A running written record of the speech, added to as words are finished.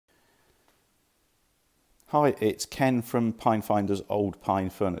Hi, it's Ken from Pinefinders Old Pine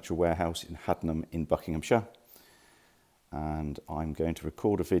Furniture Warehouse in Haddenham in Buckinghamshire, and I'm going to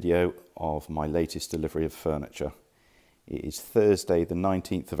record a video of my latest delivery of furniture. It is Thursday the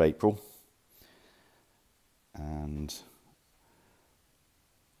 19th of April, and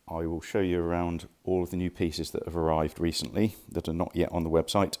I will show you around all of the new pieces that have arrived recently that are not yet on the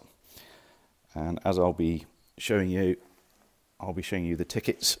website. And as I'll be showing you the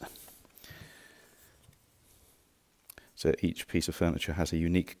tickets. So each piece of furniture has a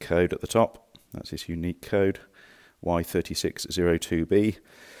unique code at the top. That's this unique code, Y3602B.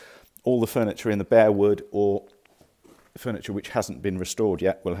 All the furniture in the bare wood or furniture which hasn't been restored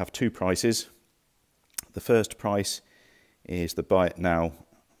yet will have two prices. The first price is the buy it now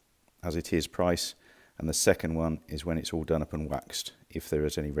as it is price, and the second one is when it's all done up and waxed. If there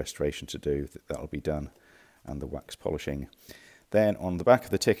is any restoration to do, that'll be done, and the wax polishing. Then on the back of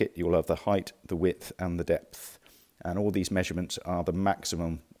the ticket you'll have the height, the width and the depth. And all these measurements are the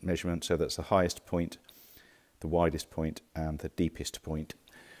maximum measurement, so that's the highest point, the widest point and the deepest point.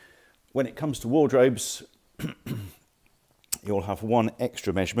 When it comes to wardrobes, you'll have one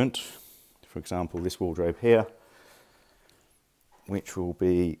extra measurement. For example, this wardrobe here, which will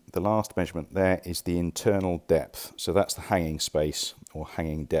be the last measurement there, is the internal depth. So that's the hanging space or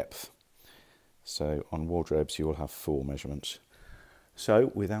hanging depth. So on wardrobes you will have 4 measurements.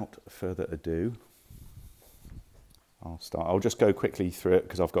 So without further ado, I'll just go quickly through it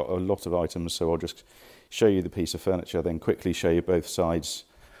because I've got a lot of items, so I'll just show you the piece of furniture, then quickly show you both sides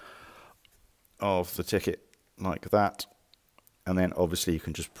of the ticket like that, and then obviously you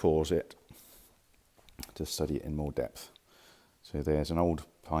can just pause it to study it in more depth. So there's an old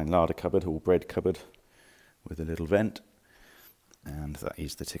pine larder cupboard or bread cupboard with a little vent, and that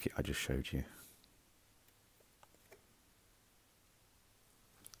is the ticket I just showed you.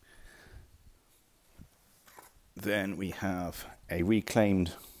 Then we have a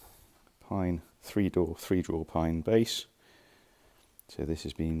reclaimed pine 3-drawer pine base. So this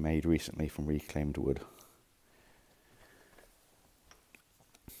has been made recently from reclaimed wood.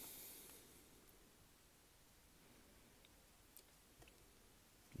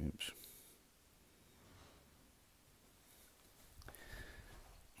 Oops.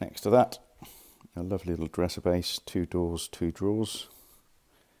 Next to that, a lovely little dresser base, 2 doors, 2 drawers.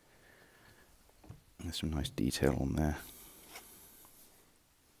 There's some nice detail on there.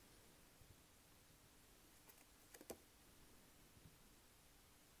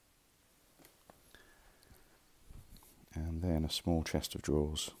 And then a small chest of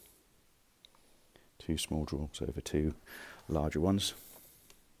drawers. 2 small drawers over 2 larger ones.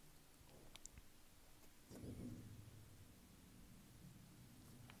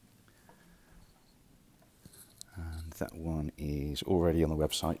 And that one is already on the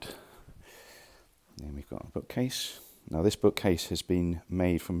website. Then we've got a bookcase. Now this bookcase has been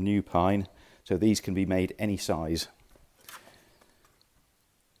made from new pine, so these can be made any size.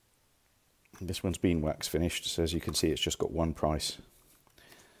 And this one's been wax finished, so as you can see it's just got one price.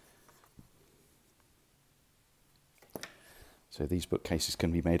 So these bookcases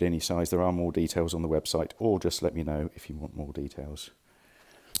can be made any size. There are more details on the website, or just let me know if you want more details.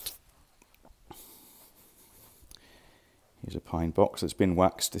 Here's a pine box that's been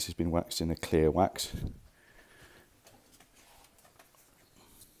waxed. This has been waxed in a clear wax.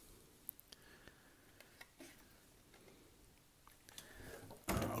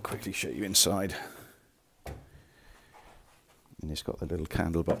 I'll quickly show you inside. And it's got the little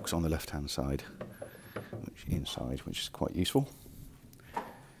candle box on the left hand side, which is quite useful.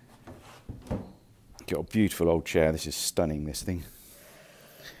 Got a beautiful old chair. This is stunning, this thing.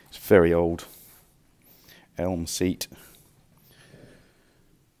 It's very old. Elm seat.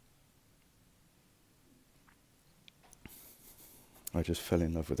 I just fell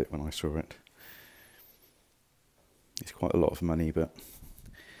in love with it when I saw it. It's quite a lot of money, but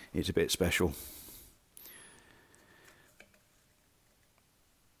it's a bit special.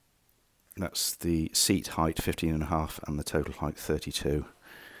 That's the seat height 15.5 and the total height 32.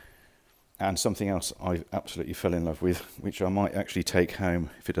 And something else I absolutely fell in love with, which I might actually take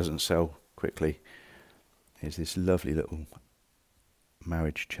home if it doesn't sell quickly, is this lovely little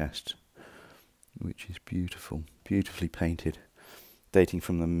marriage chest, which is beautiful, beautifully painted. Dating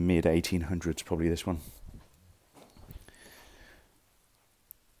from the mid-1800s, probably this one.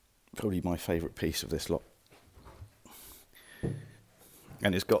 Probably my favourite piece of this lot.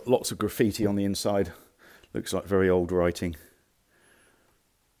 And it's got lots of graffiti on the inside. Looks like very old writing.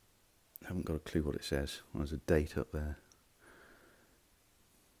 I haven't got a clue what it says. There's a date up there.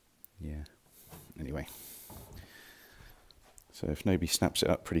 Yeah. Anyway. So if nobody snaps it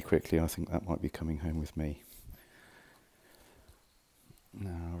up pretty quickly, I think that might be coming home with me.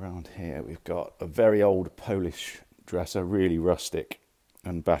 Now around here we've got a very old Polish dresser, really rustic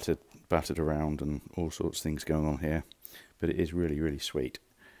and battered around, and all sorts of things going on here, but it is really, really sweet.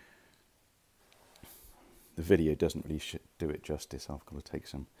 The video doesn't really do it justice. I've got to take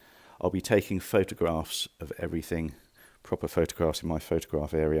some. I'll be taking photographs of everything, proper photographs in my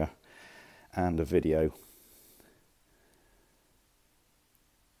photograph area, and a video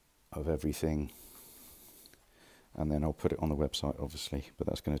of everything, and then I'll put it on the website obviously, but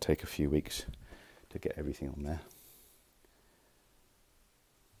that's going to take a few weeks to get everything on there.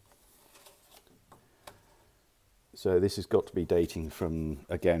 So this has got to be dating from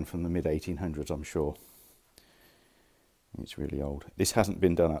the mid 1800s, I'm sure. It's really old. This hasn't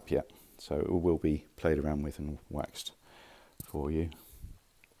been done up yet, so it will be played around with and waxed for you.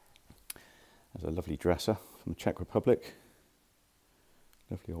 There's a lovely dresser from the Czech Republic.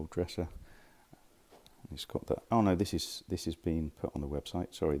 Lovely old dresser. It's got that. Oh no, this is being put on the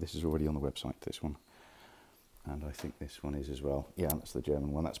website. Sorry, this is already on the website, this one. And I think this one is as well. Yeah, that's the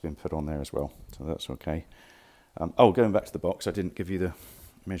German one. That's been put on there as well, so that's okay. Oh, going back to the box, I didn't give you the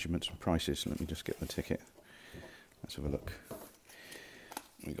measurements and prices. Let me just get the ticket. Let's have a look.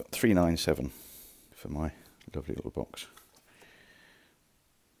 We've got $397 for my lovely little box.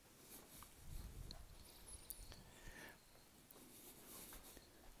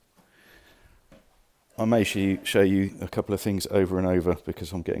 I may show you a couple of things over and over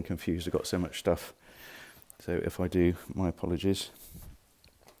because I'm getting confused. I've got so much stuff. So if I do, my apologies.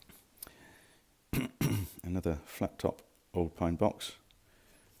 Another flat top old pine box.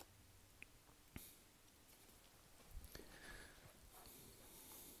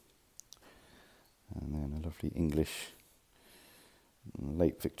 And then a lovely English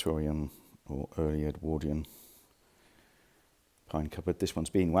late Victorian or early Edwardian pine cupboard. This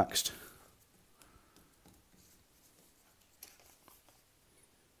one's been waxed.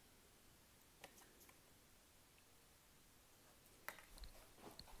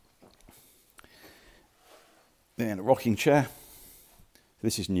 Then a rocking chair.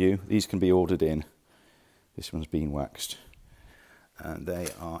 This is new. These can be ordered in. This one's been waxed. And they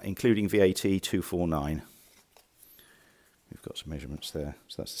are, including VAT, $249. We've got some measurements there.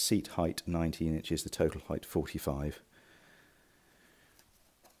 So that's the seat height, 19 inches, the total height, 45.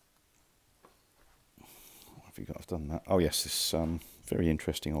 What have you got? I've done that. Oh yes, this very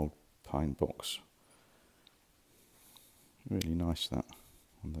interesting old pine box. Really nice, that,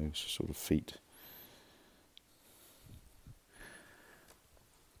 on those sort of feet.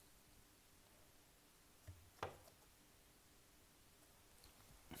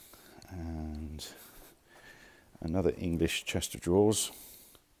 And another English chest of drawers.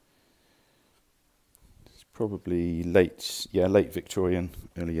 It's probably late Victorian,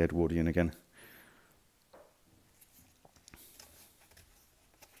 early Edwardian again.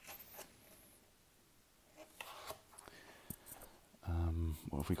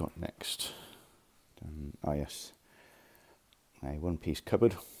 What have we got next? Ah yes, a one-piece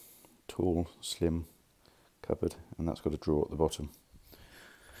cupboard, tall, slim cupboard, and that's got a drawer at the bottom.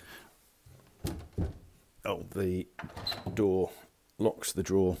 Oh, the door locks the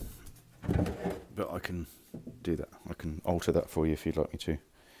drawer, but I can do that. I can alter that for you if you'd like me to.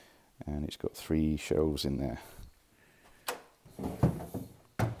 And it's got 3 shelves in there.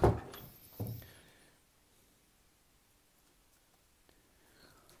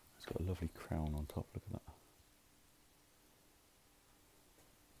 It's got a lovely crown on top, look at that.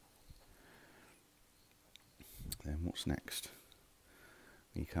 Then what's next?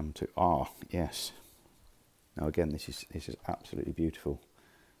 We come to, yes. Now again, this is absolutely beautiful.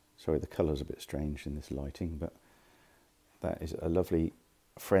 Sorry, the colour's a bit strange in this lighting, but that is a lovely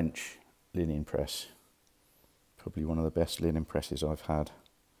French linen press. Probably one of the best linen presses I've had.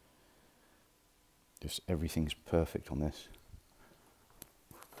 Just everything's perfect on this.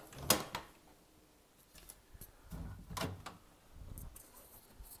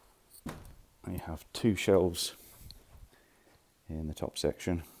 You have 2 shelves in the top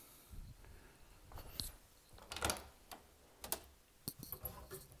section.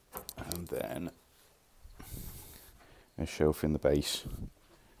 And then a shelf in the base.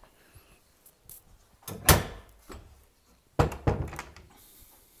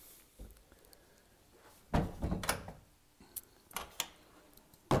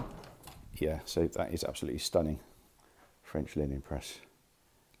 Yeah, so that is absolutely stunning. French linen press.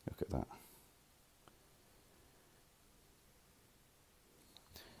 Look at that.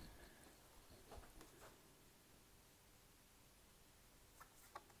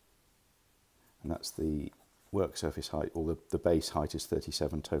 And that's the work surface height, or the base height is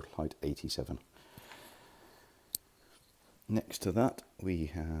 37, total height 87. Next to that we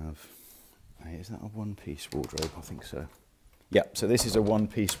have, is that a one-piece wardrobe? I think so. Yeah, so this is a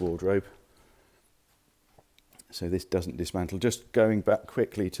one-piece wardrobe. So this doesn't dismantle. Just going back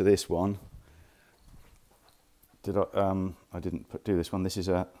quickly to this one. I didn't do this one. This is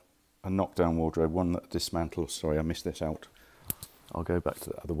a knockdown wardrobe, one that dismantles. Sorry, I missed this out. I'll go back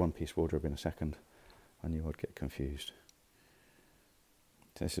to the other one-piece wardrobe in a second. I knew I'd get confused.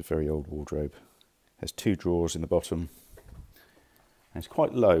 This is a very old wardrobe. Has 2 drawers in the bottom. And it's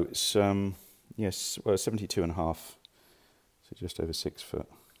quite low. It's yes, well, 72.5, so just over 6 foot.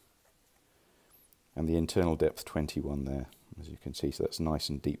 And the internal depth 21 there, as you can see. So that's nice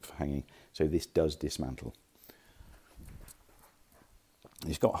and deep for hanging. So this does dismantle.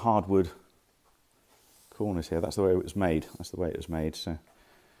 It's got hardwood corners here. That's the way it was made. That's the way it was made. So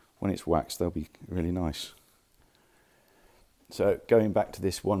when it's waxed, they'll be really nice. So going back to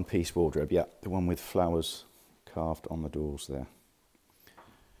this one-piece wardrobe, yeah, the one with flowers carved on the doors there.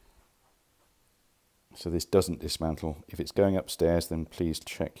 So this doesn't dismantle. If it's going upstairs, then please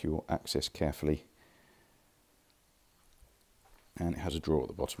check your access carefully. And it has a drawer at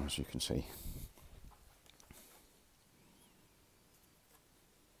the bottom, as you can see.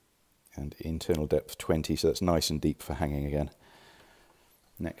 And internal depth 20, so that's nice and deep for hanging again.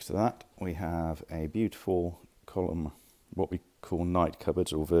 Next to that, we have a beautiful column, what we call night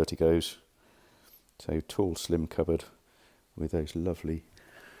cupboards or vertigos. So tall, slim cupboard with those lovely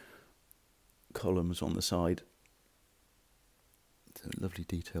columns on the side. So lovely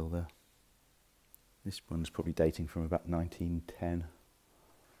detail there. This one's probably dating from about 1910.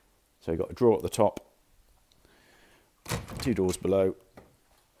 So you've got a drawer at the top, 2 doors below,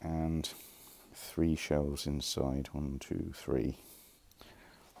 and 3 shelves inside. 1, 2, 3.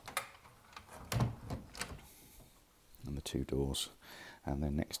 And the 2 doors. And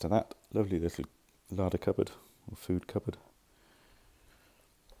then next to that, lovely little larder cupboard or food cupboard.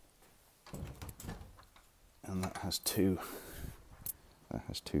 And that has 2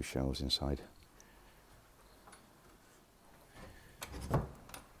 shelves inside.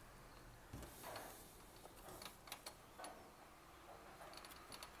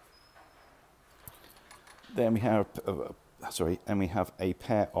 Then we have a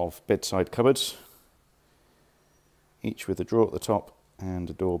pair of bedside cupboards, each with a drawer at the top and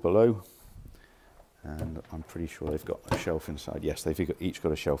a door below. And I'm pretty sure they've got a shelf inside. Yes, they've each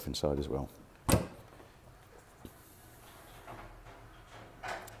got a shelf inside as well.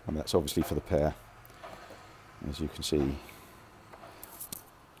 And that's obviously for the pair, as you can see.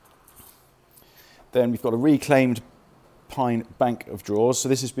 Then we've got a reclaimed pine bank of drawers. So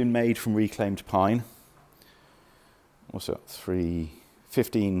this has been made from reclaimed pine. Also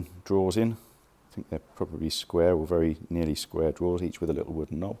 15 drawers in. I think they're probably square or very nearly square drawers, each with a little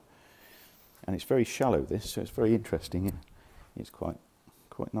wooden knob. And it's very shallow, this, so it's very interesting. It's quite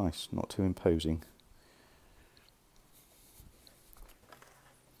nice, not too imposing.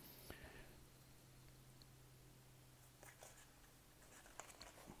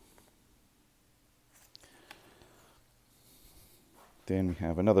 Then we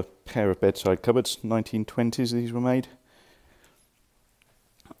have another pair of bedside cupboards, 1920s these were made.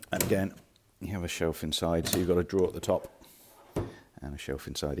 And again, you have a shelf inside, so you've got a drawer at the top and a shelf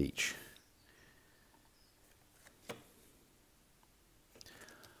inside each.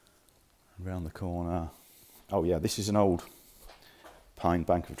 Around the corner, oh yeah, this is an old pine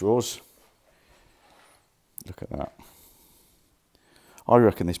bank of drawers. Look at that. I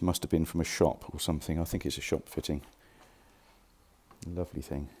reckon this must have been from a shop or something. I think it's a shop fitting. Lovely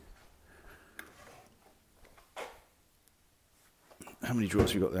thing. How many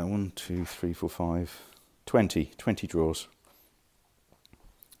drawers have you got there? 1, 2, 3, 4, 5, 20 drawers.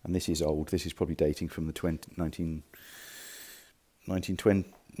 And this is old. This is probably dating from the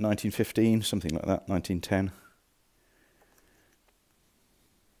 1915, something like that, 1910.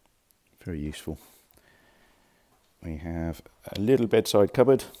 Very useful. We have a little bedside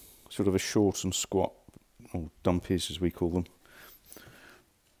cupboard, sort of a short and squat, or dumpies as we call them.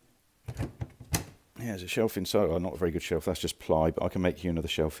 Yeah, there's a shelf inside. Well, not a very good shelf, that's just ply, but I can make you another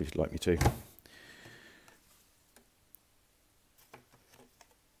shelf if you'd like me to.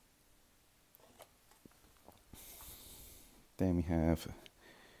 Then we have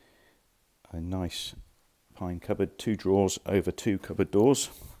a nice pine cupboard, 2 drawers over 2 cupboard doors.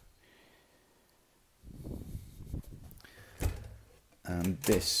 And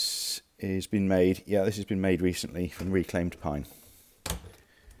this has been made, yeah, this has been made recently from reclaimed pine.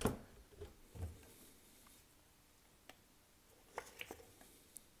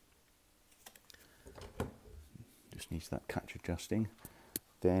 that catch adjusting.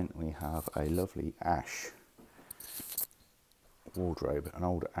 Then we have a lovely ash wardrobe, an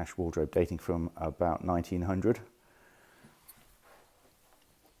old ash wardrobe dating from about 1900.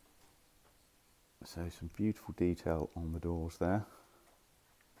 So some beautiful detail on the doors there.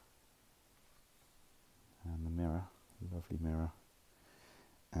 And the mirror, lovely mirror.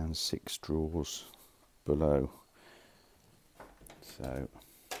 And 6 drawers below. So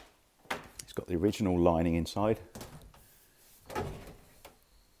it's got the original lining inside.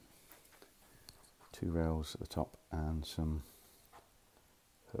 2 rails at the top and some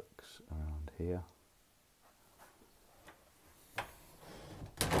hooks around here.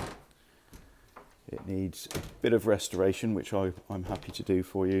 It needs a bit of restoration, which I'm happy to do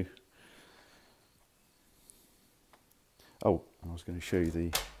for you. Oh, I was going to show you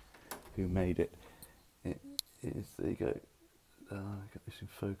who made it. It is, there you go. Get this in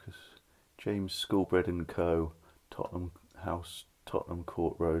focus. James Schoolbread and Co. Tottenham House, Tottenham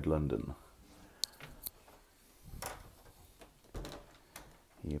Court Road, London.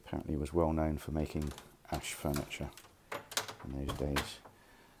 He apparently was well known for making ash furniture in those days.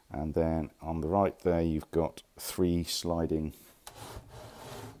 And then on the right there you've got 3 sliding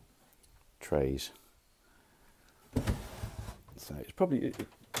trays. So it's probably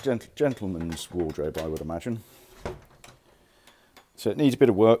a gentleman's wardrobe, I would imagine. So it needs a bit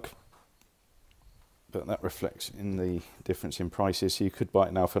of work, but that reflects in the difference in prices. So you could buy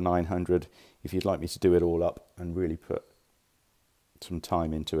it now for 900. If you'd like me to do it all up and really put some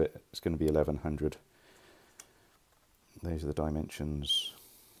time into it, it's going to be 1100. Those are the dimensions.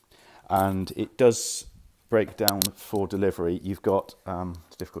 And it does break down for delivery. You've got,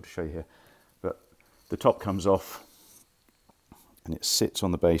 it's difficult to show you here, but the top comes off and it sits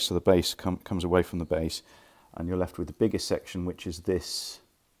on the base, so the base comes away from the base, and you're left with the biggest section, which is this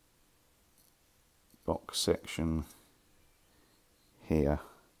box section here.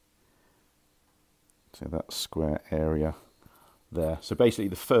 So that square area there. So basically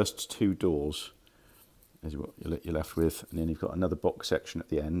the first 2 doors is what you're left with, and then you've got another box section at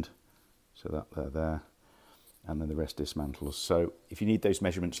the end. So that there, and then the rest dismantles. So if you need those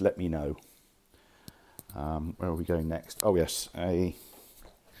measurements, let me know. Where are we going next? Oh yes, a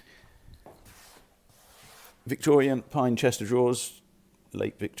Victorian pine chest of drawers,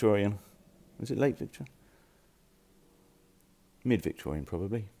 late Victorian. Was it late Victorian? Mid-Victorian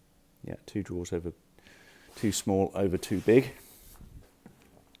probably. Yeah, 2 drawers over, 2 small over 2 big.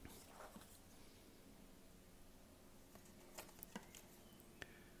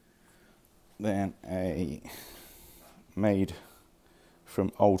 Then a made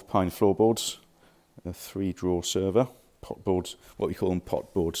from old pine floorboards, a 3-drawer server, pot boards, what we call them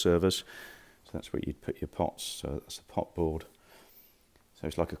pot board servers. So that's where you'd put your pots, so that's a pot board. So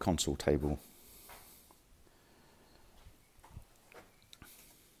it's like a console table.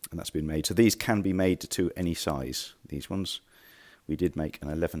 And that's been made. So these can be made to any size, these ones. We did make an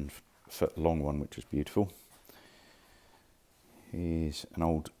 11-foot long one, which was beautiful. Here's an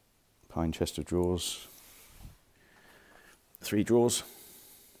old pine chest of drawers, 3 drawers,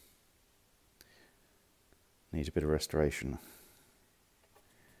 needs a bit of restoration,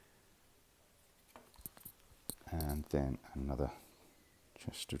 and then another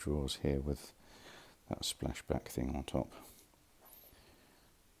chest of drawers here with that splashback thing on top.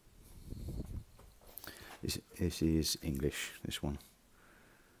 This is English, this one.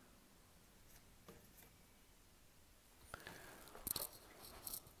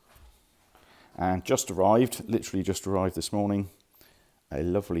 And just arrived, literally just arrived this morning, a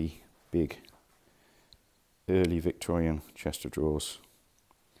lovely big early Victorian chest of drawers.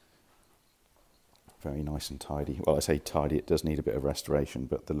 Very nice and tidy. Well, I say tidy, it does need a bit of restoration,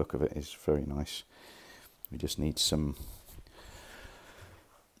 but the look of it is very nice. We just need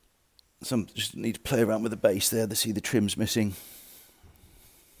just need to play around with the base there to see the trim's missing.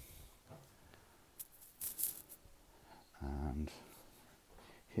 And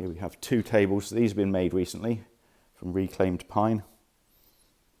here we have 2 tables. These have been made recently from reclaimed pine.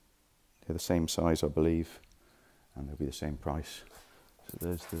 They're the same size, I believe, and they'll be the same price. So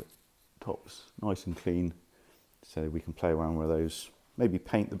there's the tops, nice and clean. So we can play around with those. Maybe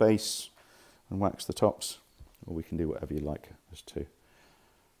paint the base and wax the tops, or we can do whatever you like. There's 2.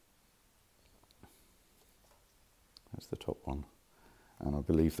 That's the top one, and I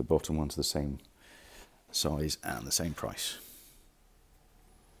believe the bottom one's the same size and the same price.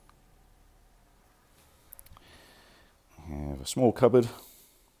 We have a small cupboard.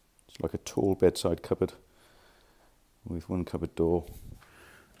 It's like a tall bedside cupboard with 1 cupboard door,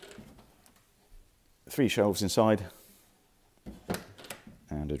 3 shelves inside,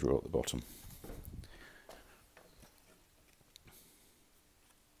 and a drawer at the bottom.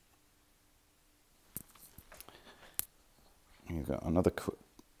 You've got another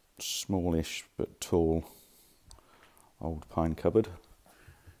smallish but tall old pine cupboard.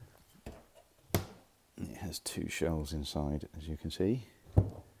 It has 2 shelves inside, as you can see.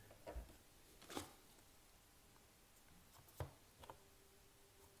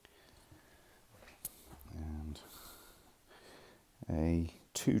 And a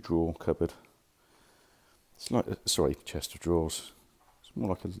 2-drawer cupboard. It's like, sorry, chest of drawers. It's more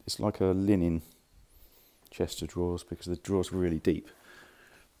like it's like a linen chest of drawers because the drawers are really deep.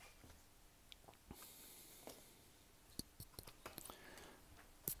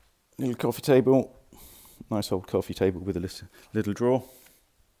 Little coffee table. Nice old coffee table with a little drawer.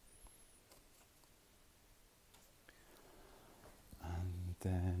 And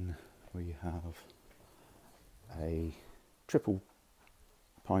then we have a triple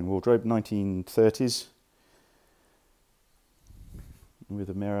pine wardrobe, 1930s, with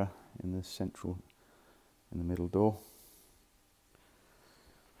a mirror in the middle door.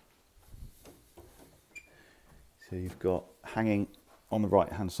 So you've got hanging on the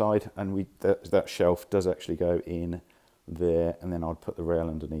right hand side, and that shelf does actually go in there, and then I'd put the rail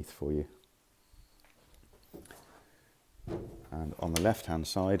underneath for you. And on the left hand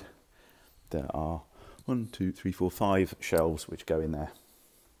side there are 1, 2, 3, 4, 5 shelves which go in there.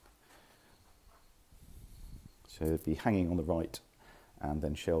 So it'd be hanging on the right and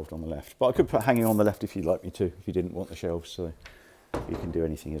then shelved on the left, but I could put hanging on the left if you'd like me to, if you didn't want the shelves. So you can do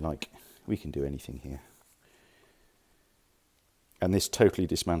anything you like. We can do anything here. And this totally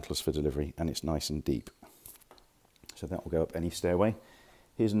dismantles for delivery, and it's nice and deep. So that will go up any stairway.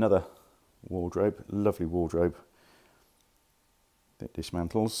 Here's another wardrobe, lovely wardrobe that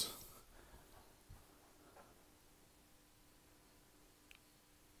dismantles.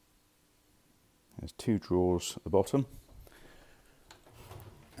 There's 2 drawers at the bottom,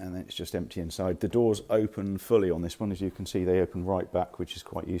 and then it's just empty inside. The doors open fully on this one, as you can see. They open right back, which is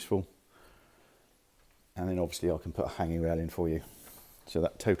quite useful. And then obviously I can put a hanging rail in for you. So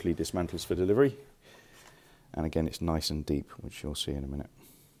that totally dismantles for delivery. And again, it's nice and deep, which you'll see in a minute.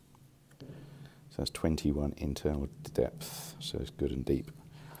 So that's 21 internal depth, so it's good and deep.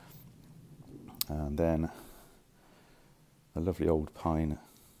 And then a lovely old pine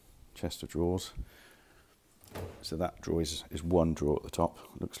chest of drawers. So that drawer is 1 drawer at the top.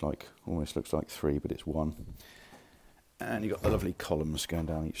 Almost looks like 3, but it's 1. And you've got the lovely columns going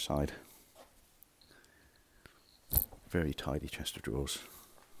down each side. Very tidy chest of drawers.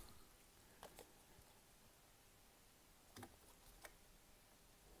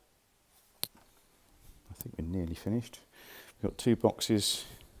 I think we're nearly finished. We've got 2 boxes.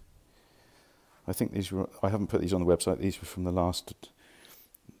 I think these were, I haven't put these on the website, these were from the last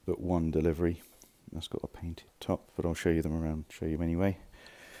but 1 delivery. That's got a painted top, but I'll show you them around, show you anyway.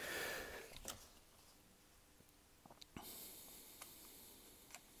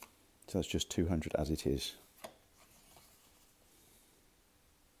 So that's just 200 as it is.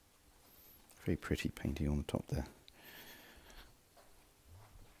 Very pretty painting on the top there.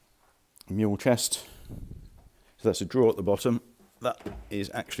 Mule chest. So that's a drawer at the bottom. That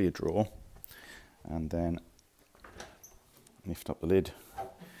is actually a drawer. And then lift up the lid,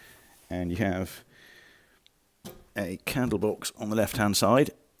 and you have a candle box on the left hand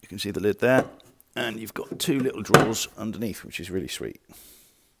side. You can see the lid there, and you've got 2 little drawers underneath, which is really sweet.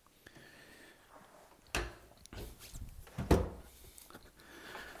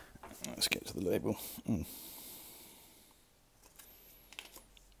 Let's get to the label.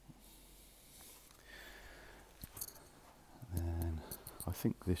 Then I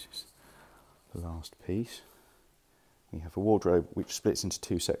think this is the last piece. We have a wardrobe which splits into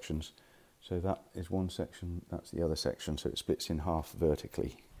 2 sections. So that is 1 section, that's the other section, so it splits in half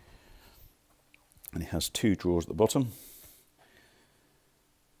vertically. And it has 2 drawers at the bottom.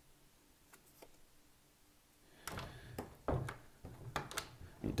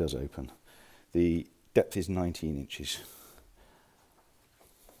 It does open. The depth is 19 inches.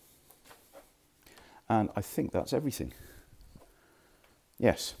 And I think that's everything.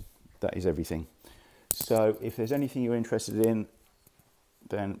 Yes, that is everything. So if there's anything you're interested in,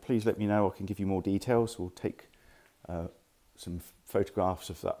 then please let me know. I can give you more details. We'll take some photographs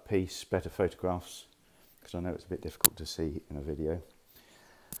of that piece, better photographs, because I know it's a bit difficult to see in a video.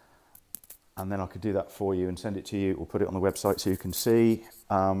 And then I could do that for you and send it to you, or put it on the website so you can see,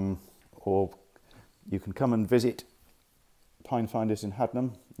 or you can come and visit Pinefinders in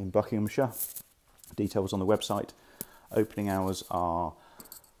Hadnam in Buckinghamshire. Details on the website. Opening hours are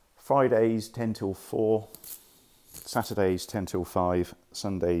Fridays 10 till 4, Saturdays 10 till 5,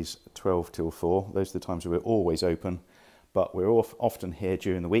 Sundays 12 till 4. Those are the times we're always open, but we're often here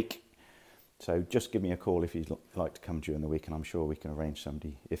during the week. So just give me a call if you'd like to come during the week, and I'm sure we can arrange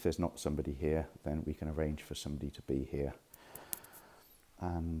somebody. If there's not somebody here, then we can arrange for somebody to be here.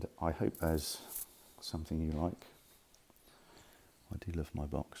 And I hope there's something you like. I do love my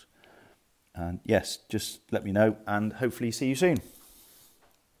box. And yes, just let me know, and hopefully see you soon.